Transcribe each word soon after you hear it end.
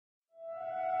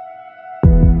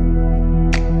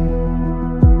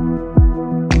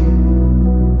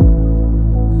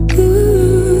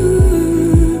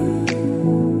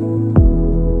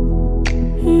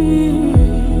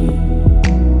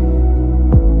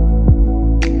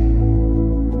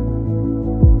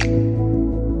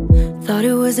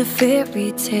was a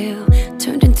fairy tale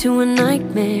turned into a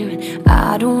nightmare, and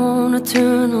I don't wanna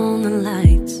turn on the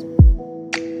lights.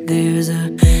 There's a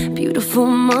beautiful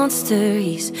monster,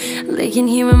 he's laying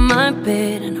here in my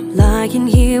bed, and I'm lying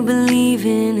here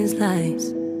believing his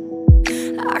lies.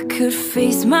 I could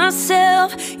face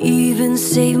myself, even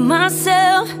save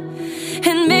myself,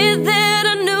 admit that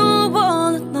I knew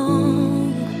all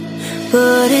along.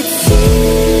 But it's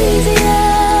easier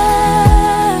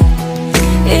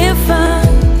if I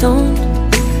don't.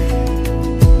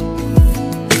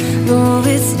 No,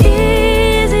 it's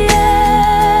easier,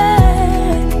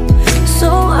 so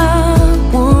I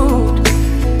won't.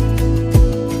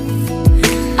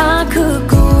 I could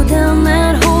go down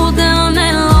that hole, down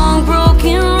that long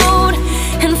broken road,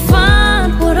 and find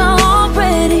what I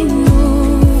already know.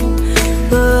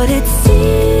 But it's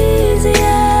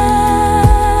easier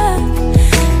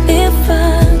if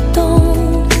I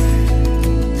don't.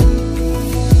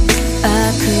 I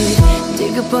could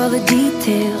dig up all the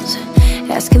details,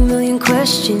 ask a million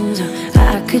questions, or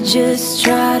I could just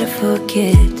try to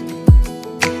forget.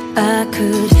 I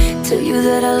could tell you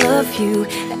that I love you,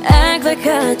 act like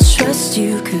I trust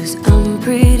you, 'cause I'm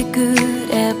pretty good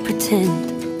at pretend.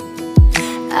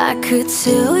 I could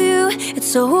tell you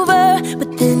it's over, but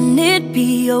then it'd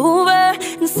be over,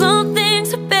 and some things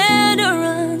are better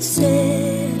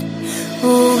unsaid.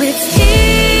 Oh, it's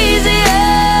easier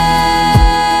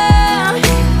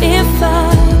if I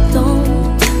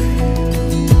don't.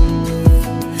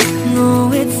 No,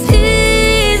 it's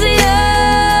easier,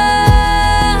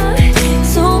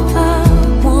 so I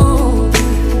won't.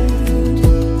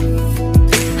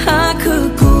 I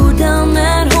could go down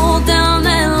that hole, down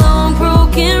that long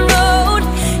broken road,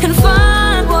 and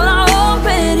find what I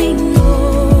already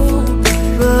know.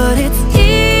 But it's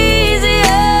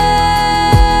easier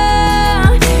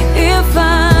if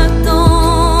I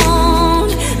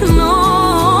don't know.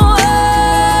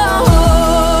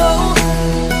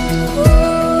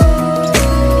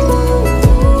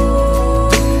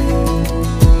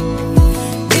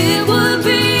 It would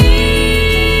be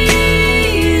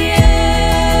easier.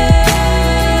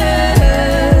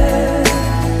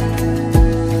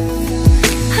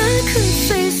 I could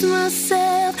face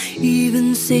myself, even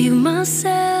save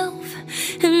myself,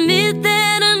 admit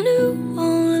that I knew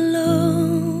all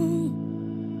along.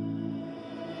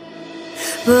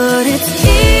 But it's